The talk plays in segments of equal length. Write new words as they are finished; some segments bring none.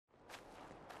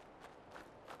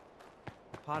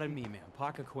Pardon me, ma'am.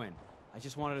 Parker Quinn. I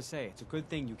just wanted to say, it's a good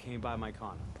thing you came by my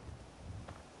corner.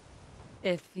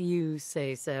 If you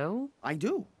say so. I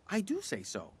do say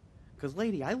so. Because,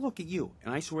 lady, I look at you,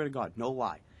 and I swear to God, no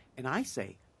lie, and I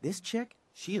say, this chick,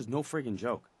 she is no friggin'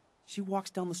 joke. She walks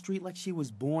down the street like she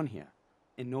was born here.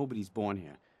 And nobody's born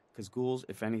here. Because ghouls,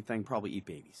 if anything, probably eat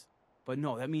babies. But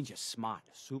no, that means you're smart.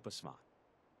 Super smart.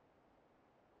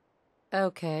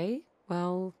 Okay,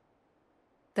 well,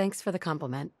 thanks for the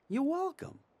compliment. You're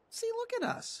welcome. See, look at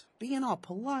us. Being all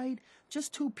polite,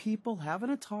 just two people having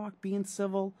a talk, being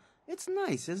civil. It's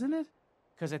nice, isn't it?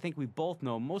 Because I think we both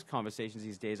know most conversations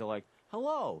these days are like,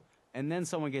 hello, and then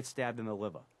someone gets stabbed in the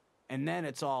liver. And then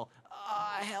it's all,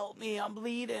 help me, I'm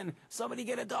bleeding. Somebody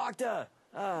get a doctor.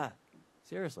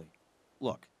 Seriously.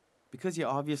 Look, because you're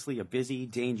obviously a busy,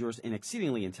 dangerous, and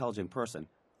exceedingly intelligent person,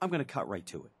 I'm going to cut right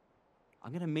to it.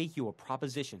 I'm going to make you a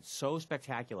proposition so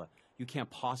spectacular you can't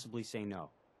possibly say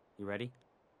no. You ready?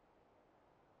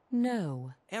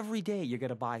 No. Every day you're going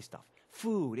to buy stuff.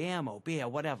 Food, ammo, beer,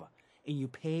 whatever. And you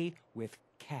pay with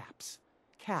caps.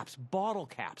 Caps, bottle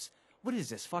caps. What is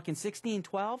this, fucking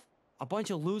 1612? A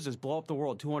bunch of losers blow up the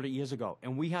world 200 years ago,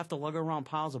 and we have to lug around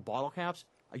piles of bottle caps?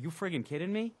 Are you friggin'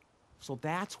 kidding me? So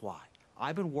that's why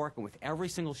I've been working with every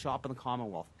single shop in the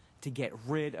Commonwealth to get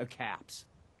rid of caps.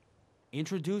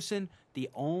 Introducing the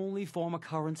only form of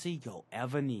currency you'll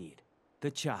ever need. The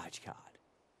charge card.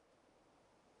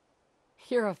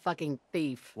 You're a fucking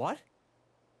thief. What?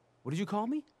 What did you call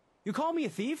me? You call me a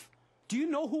thief? Do you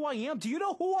know who I am? Do you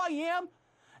know who I am?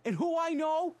 And who I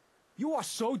know? You are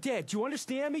so dead. Do you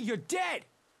understand me? You're dead!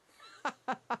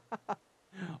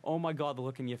 Oh my God, the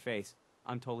look in your face.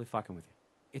 I'm totally fucking with you.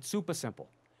 It's super simple.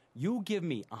 You give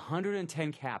me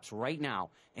 110 caps right now,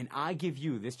 and I give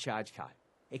you this charge card.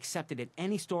 Accepted at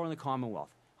any store in the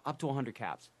Commonwealth. Up to 100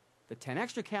 caps. The 10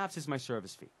 extra caps is my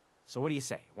service fee. So what do you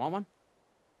say? Want one?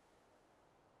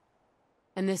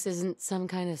 And this isn't some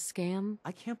kind of scam?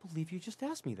 I can't believe you just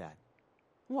asked me that.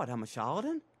 What, I'm a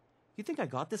charlatan? You think I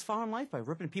got this far in life by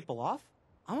ripping people off?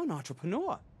 I'm an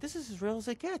entrepreneur. This is as real as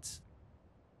it gets.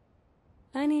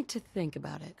 I need to think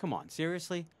about it. Come on,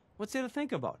 seriously? What's there to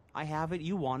think about? I have it,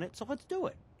 you want it, so let's do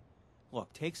it.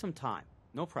 Look, take some time.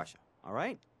 No pressure, all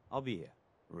right? I'll be here.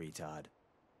 Retard.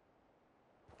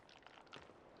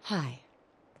 Hi.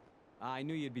 I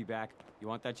knew you'd be back. You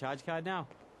want that charge card now?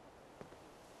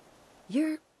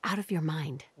 You're out of your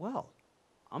mind. Well,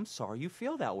 I'm sorry you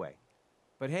feel that way.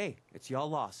 But hey, it's your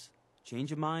loss.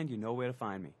 Change your mind, you know where to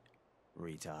find me.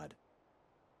 Retard.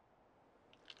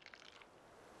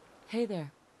 Hey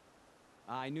there.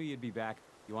 I knew you'd be back.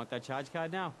 You want that charge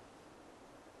card now?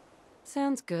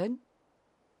 Sounds good.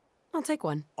 I'll take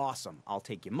one. Awesome. I'll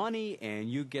take your money,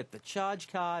 and you get the charge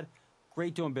card.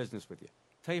 Great doing business with you.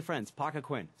 Tell your friends, Parker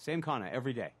Quinn. Same corner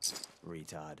every day.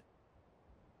 Retard.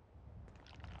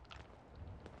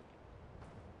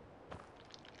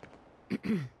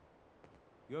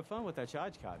 You have fun with that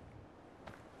charge card.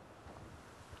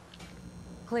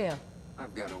 Cleo.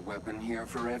 I've got a weapon here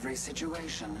for every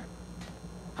situation.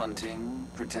 Hunting,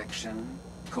 protection,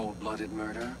 cold-blooded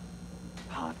murder,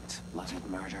 hot-blooded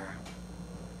murder.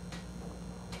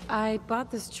 I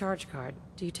bought this charge card.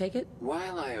 Do you take it?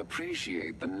 While I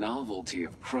appreciate the novelty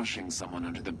of crushing someone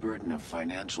under the burden of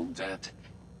financial debt,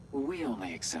 we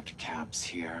only accept caps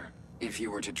here. If you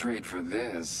were to trade for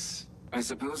this, I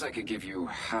suppose I could give you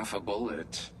half a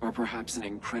bullet, or perhaps an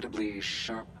incredibly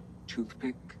sharp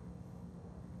toothpick.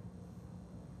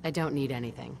 I don't need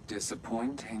anything.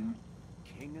 Disappointing.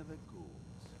 King of the ghouls.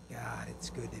 God, it's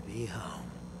good to be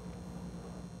home.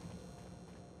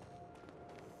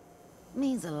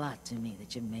 Means a lot to me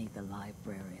that you made the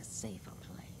library a safer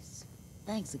place.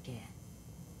 Thanks again.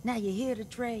 Now you're here to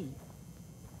trade.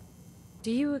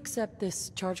 Do you accept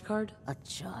this charge card? A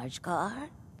charge card?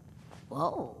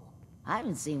 Whoa. I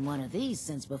haven't seen one of these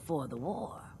since before the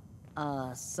war.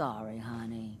 Sorry,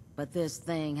 honey, but this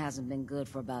thing hasn't been good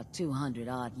for about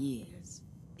 200-odd years.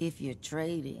 If you're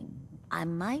trading, I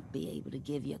might be able to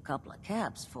give you a couple of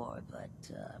caps for it, but,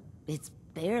 it's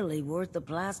barely worth the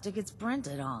plastic it's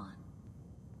printed on.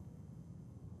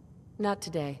 Not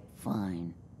today.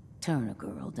 Fine. Turn a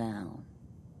girl down.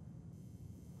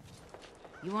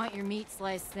 You want your meat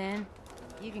sliced thin?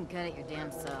 You can cut it your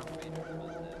damn self.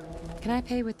 Can I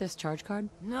pay with this charge card?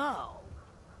 No!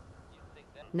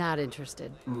 Not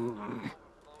interested.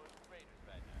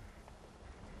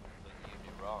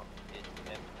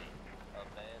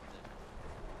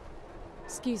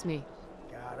 Excuse me.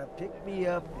 Gotta pick me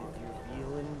up if you're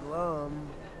feeling glum.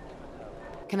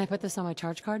 Can I put this on my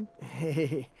charge card?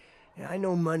 Hey, I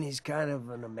know money's kind of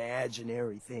an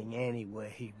imaginary thing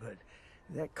anyway, but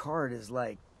that card is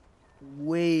like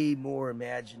way more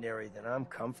imaginary than I'm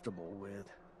comfortable with.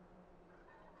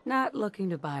 Not looking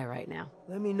to buy right now.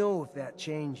 Let me know if that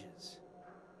changes.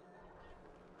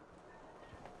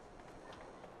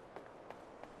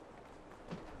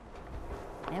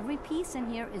 Every piece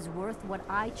in here is worth what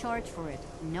I charge for it.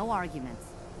 No arguments.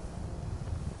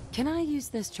 Can I use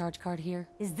this charge card here?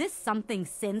 Is this something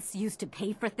synths use to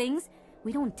pay for things?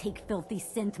 We don't take filthy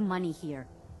synth money here.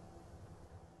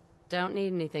 Don't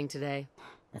need anything today.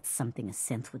 That's something a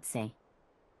synth would say.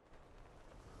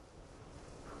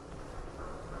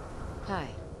 Hi.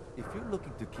 If you're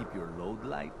looking to keep your load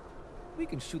light, we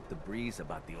can shoot the breeze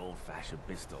about the old-fashioned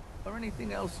pistol, or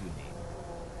anything else you need.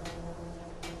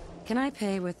 Can I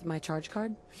pay with my charge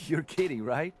card? You're kidding,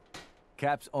 right?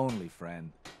 Caps only,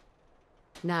 friend.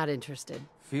 Not interested.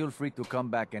 Feel free to come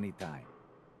back anytime.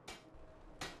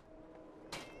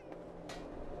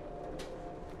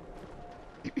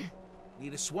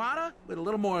 Need a swatter with a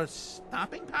little more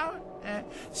stopping power?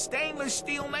 Stainless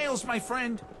steel nails, my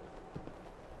friend.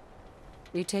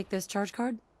 You take this charge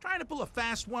card? Trying to pull a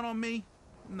fast one on me?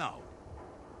 No.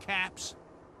 Caps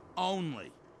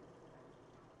only.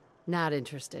 Not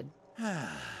interested.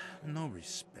 No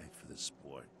respect for the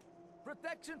sport.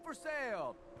 Protection for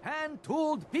sale!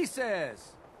 Hand-tooled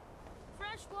pieces!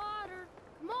 Fresh water.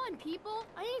 Come on, people.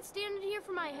 I ain't standing here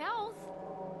for my health.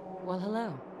 Well,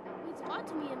 hello. It means a lot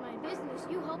to me in my business.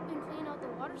 You helped me clean out the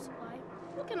water supply.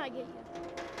 What can I get you?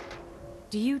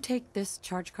 Do you take this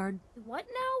charge card? What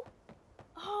now?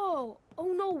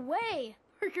 Oh no way.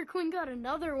 Parker Quinn got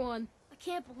another one. I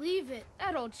can't believe it.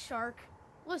 That old shark.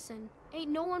 Listen, ain't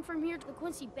no one from here to the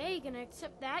Quincy Bay gonna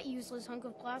accept that useless hunk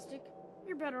of plastic.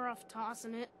 You're better off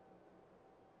tossing it.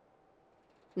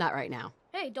 Not right now.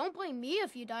 Hey, don't blame me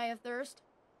if you die of thirst.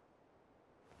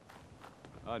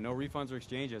 No refunds or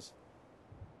exchanges.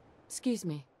 Excuse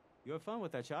me. You have fun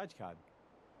with that charge card.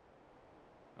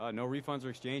 No refunds or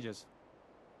exchanges.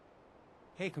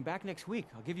 Hey, come back next week.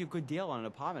 I'll give you a good deal on an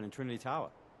apartment in Trinity Tower.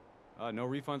 No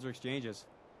refunds or exchanges.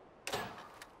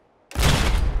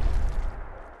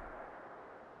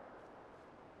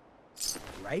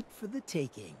 Right for the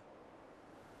taking.